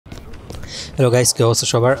Hello guys, কি অবস্থা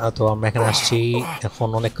সবার? তো আমরা এখানে আসছি এখন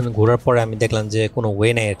অনেকক্ষণ ঘোরার পরে আমি দেখলাম যে কোনো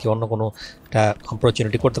ওয়ে নেই আর কি, অন্য কোনো একটা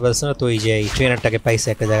অপরচুনিটি করতে পারছে না। তো এই যে এই ট্রেনারটাকে পাইছে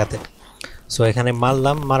একটা জায়গাতে, সো এখানে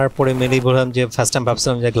মারলাম। মারার পরে মেরেই বললাম যে ফার্স্ট টাইম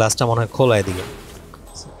ভাবছিলাম যে গ্লাসটা মনে হয় খোলা, এদিকে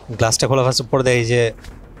গ্লাসটা খোলা ফার্স্ট পরে দেখি যে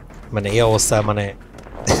মানে এই অবস্থা, মানে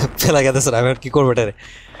ফেলা গেছে। আমি আর কি করবো এটারে,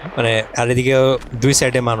 মানে আর এদিকে দুই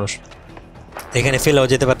সাইডে মানুষ, এখানে ফেলেও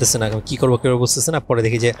যেতে পারতেছে না, কী করবো কেউ বুঝতেছে না। পরে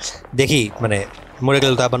দেখি মানে মরে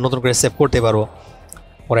গেলে তো আবার নতুন করে সেভ করতে পারবো।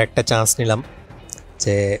 পরে একটা চান্স নিলাম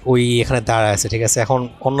যে ওই এখানে দাঁড়ায় আছে, ঠিক আছে, এখন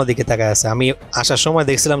অন্যদিকে তাকায় আছে। আমি আসার সময়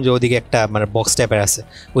দেখছিলাম যে ওইদিকে একটা মানে বক্স টাইপের আছে,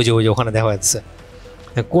 ওই যে ওখানে দেখা যাচ্ছে।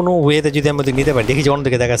 কোনো ওয়েতে যদি আমি ওদিকে নিতে পারি, দেখি যে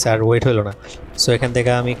অন্যদিকে দেখা আছে, আর ওয়েট হলো না। সো এখান থেকে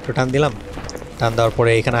আমি একটু টান দিলাম, টান দেওয়ার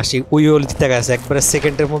পরে এখানে আসি, ওই দিকে দেখা আছে, একবারে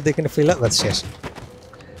সেকেন্ডের মধ্যে এখানে ফেলা শেষ,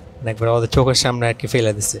 একবার ওদের চোখের সামনে আর কি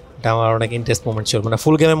ফেলে দিচ্ছে। এটা আমার অনেক ইন্টারেস্ট মোমেন্ট ছিল, মানে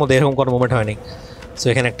ফুল গেমের মধ্যে এরকম কোনো মোমেন্ট হয়নি। সো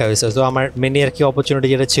এখানে একটা হয়েছে। তো আমার মেনলি আর কি অপরচুনিটি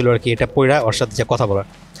যেটা ছিল আর কি, এটা পড়া ওর সাথে যে কথা বলার।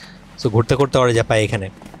 সো ঘুরতে ঘুরতে ওরা যা পাই এখানে।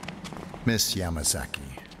 Miss Yamazaki,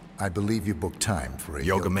 I believe you booked time for a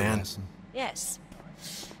yoga lesson. Yes.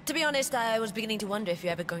 To be honest, I was beginning to wonder if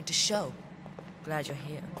you're ever going to show. Glad you're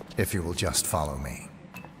here. If you will just follow me.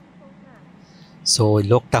 So ওই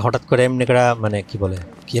লোকটা হঠাৎ করে এমনি করে মানে কি বলে,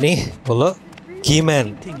 কি নি বলো, কি ম্যান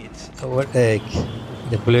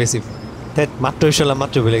ভুলে গেছি, মাত্র শুনলাম,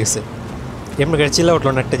 মাত্র ভুলে গেছে। এমনি করে চিল্লা উঠলো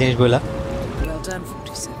না একটা জিনিস বইলা। Well done,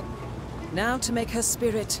 47. Now to make her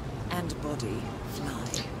spirit and body fly.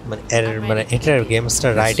 মানে এটার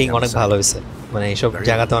গেমসটার রাইটিং অনেক ভালো হয়েছে, মানে এইসব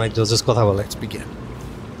জায়গাতে অনেক জোজেস কথা বলে।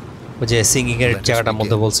 ওই যে সিঙ্গিং এর জায়গাটার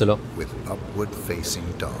মধ্যে বলছিল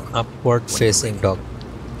আপওয়ার্ড ফেসিং ডগ,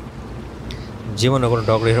 জীবনে কোনো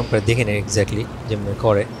ডগ এরকম করে দেখিনি এক্স্যাক্টলি যেমন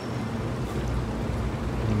করে,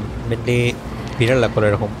 মেনলি বিড়াল করে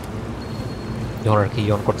এরকম যখন আর কি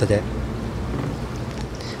অন করতে যায়।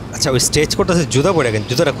 আচ্ছা, ওই স্টেজ করতেছে জুতা পরে, কিন্তু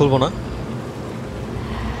জুতাটা খুলবো না,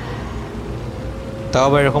 তাও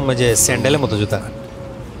আবার এরকম যে স্যান্ডেলের মতো জুতা।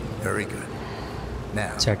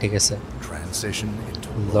 আচ্ছা ঠিক আছে,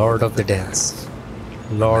 Lord of the dance,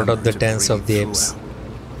 Lord of the dance of the apps.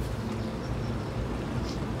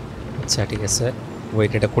 আচ্ছা ঠিক আছে,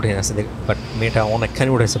 ওয়েট এটা কঠিন আছে দেখ, বাট মেয়েটা অনেকখানি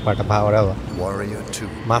উঠেছে পাটা, ভাবার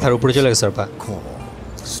মাথার উপরে চলে গেছে পা।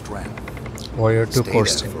 Warrior 2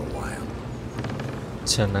 course.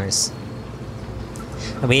 আচ্ছা নাইস।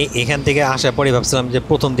 আমি এখান থেকে আসার পরে ভাবছিলাম যে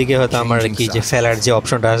প্রথম দিকে হয়তো আমার কি যে ফেলার যে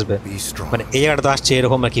অপশনটা আসবে, মানে এই জায়গাটা তো আসছে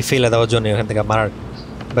এরকম আর কি ফেলে দেওয়ার জন্য এখান থেকে মারার,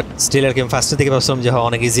 বাট স্টিল আর কি আমি ফার্স্টের দিকে ভাবছিলাম যে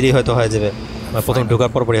অনেক ইজিলি হয়তো হয়ে যাবে, মানে প্রথম ঢোকার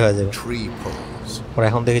পরপরই হয়ে যাবে। পরে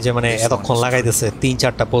এখন দেখি যে মানে এতক্ষণ লাগাইতেছে,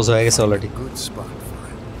 3-4টা পোজ হয়ে গেছে অলরেডি।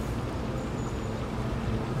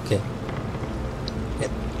 ওকে,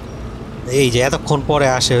 এই যে এতক্ষণ পরে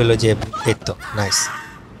আসে হলো যে এই তো নাইস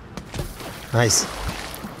নাইস।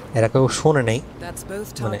 এরা কেউ শোনে নেই,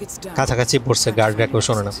 মানে কাছাকাছি পড়ছে, গার্ডরা কেউ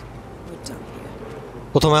শোনে না।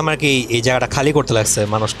 প্রথমে আমার কি এই জায়গাটা খালি করতে লাগছে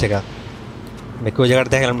মানুষ থেকে, ওই জায়গাটা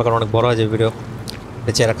দেখালাম কারণ অনেক বড় হয়ে যাবে ভিডিও।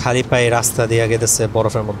 এরা খালি পায়ে রাস্তা দিয়ে গেতেছে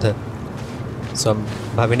বরফের মধ্যে। সো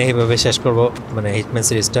ভাবি না এইভাবে শেষ করবো মানে হিটম্যান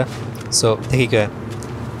সিরিজটা। সো দেখি কে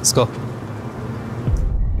স্কো।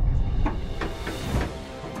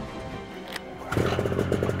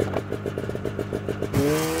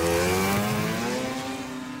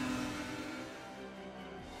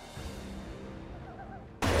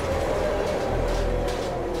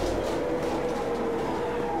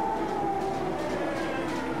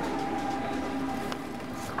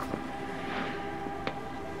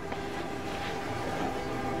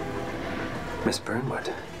 Miss Burnwood.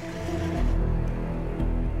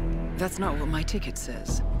 That's not what my ticket says.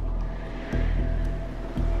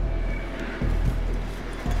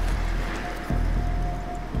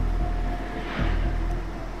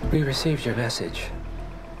 We received your message.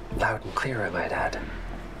 Loud and clear, I might add.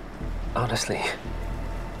 Honestly,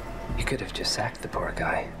 you could have just sacked the poor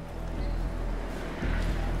guy.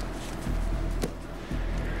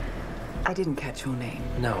 I didn't catch your name.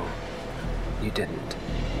 No, you didn't.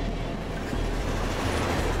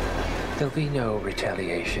 There'll be no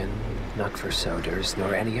retaliation, not for Soders, nor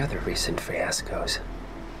any other recent fiascos.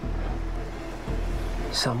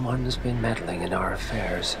 Someone's been meddling in our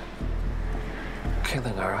affairs,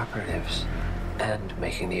 killing our operatives, and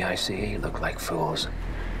making the ICA look like fools.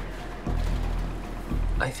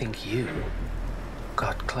 I think you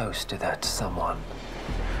got close to that someone,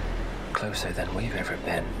 closer than we've ever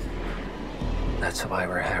been. That's why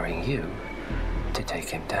we're hiring you to take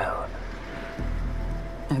him down.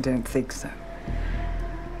 I don't think so.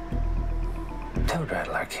 Don't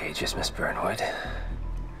rattle our cages, Miss Burnwood.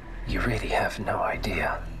 You really have no idea.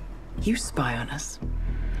 You spy on us,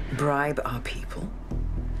 bribe our people,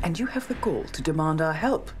 and you have the gall to demand our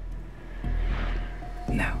help.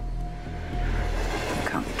 No. You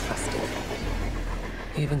can't be trusted.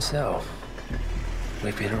 Even so,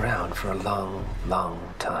 we've been around for a long,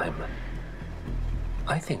 long time.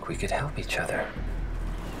 I think we could help each other.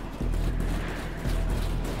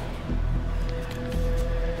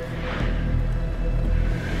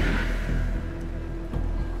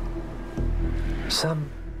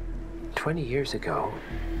 Some 20 years ago,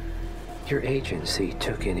 your agency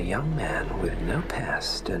took in a young man with no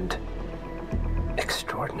past and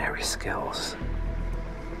extraordinary skills.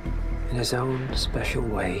 In his own special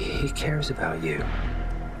way, he cares about you,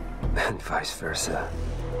 and vice versa.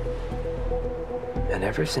 And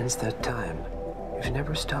ever since that time, you've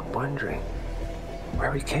never stopped wondering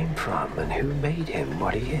where he came from and who made him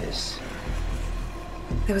what he is.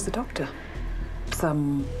 There was a doctor.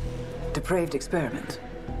 Some depraved experiment.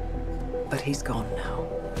 But he's gone now.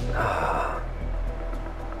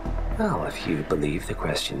 Well, if you believe the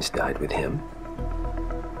questions died with him,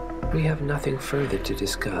 we have nothing further to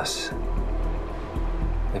discuss.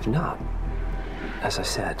 If not, as I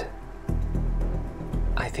said,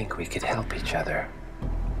 I think we could help each other.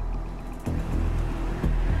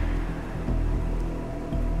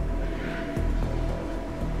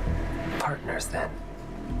 Partners, then.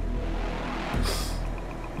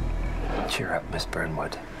 Cheer up, Miss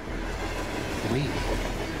Burnwood.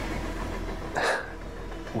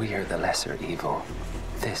 We are the lesser evil.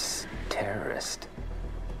 This terrorist.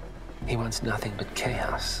 He wants nothing but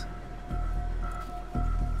chaos.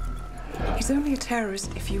 He's only a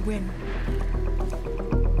terrorist if you win.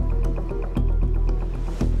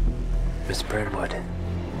 Miss Burnwood,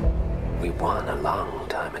 we won a long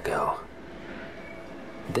time ago.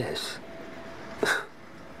 This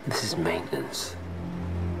is maintenance.